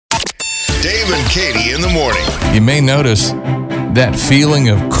Dave and Katie in the morning. You may notice that feeling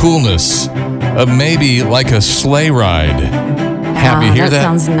of coolness, of maybe like a sleigh ride. Happy to hear that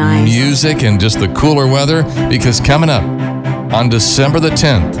sounds nice. Music and just the cooler weather, because coming up on December the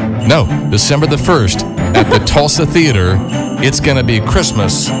 1st at the Tulsa Theater, it's going to be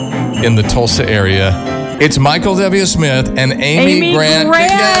Christmas in the Tulsa area. It's Michael W. Smith and Amy Grant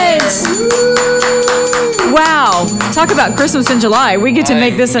together. Wow. Talk about Christmas in July. We get to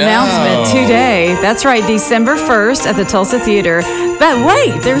make this announcement today. That's right, December 1st at the Tulsa Theater. But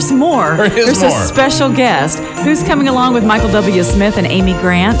wait, there's more. There's a special guest. Who's coming along with Michael W. Smith and Amy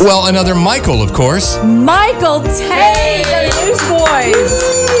Grant? Well, another Michael, of course. Michael Tate, the Newsboys.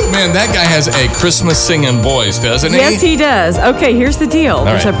 Man, that guy has a Christmas singing voice, doesn't he? Yes, he does. Okay, here's the deal.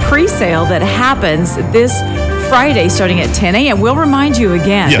 There's a pre-sale that happens this Friday starting at 10 a.m. We'll remind you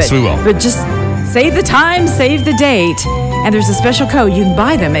again. Yes, we will. But just save the time, save the date, and there's a special code. You can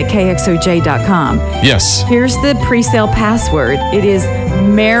buy them at Kxoj.com. Yes. Here's the pre-sale password. It is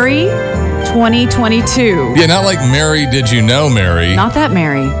Mary 2022. Yeah, not like Mary, did you know Mary? Not that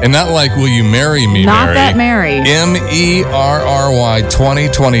Mary. And not like will you marry me, Not Mary? that Mary. MERRY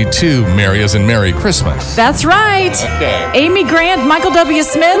 2022, Mary as in Merry Christmas. That's right. Okay. Amy Grant, Michael W.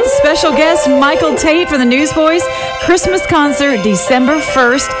 Smith, special guest Michael Tate from the Newsboys. Christmas concert December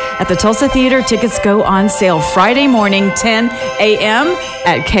 1st at the Tulsa Theater. Tickets go on sale Friday morning, 10 a.m.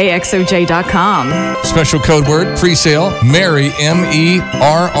 at Kxoj.com. Special code word, pre-sale, Merry,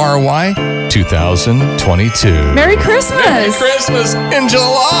 MERRY 2022. Merry Christmas. Merry Christmas in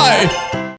July.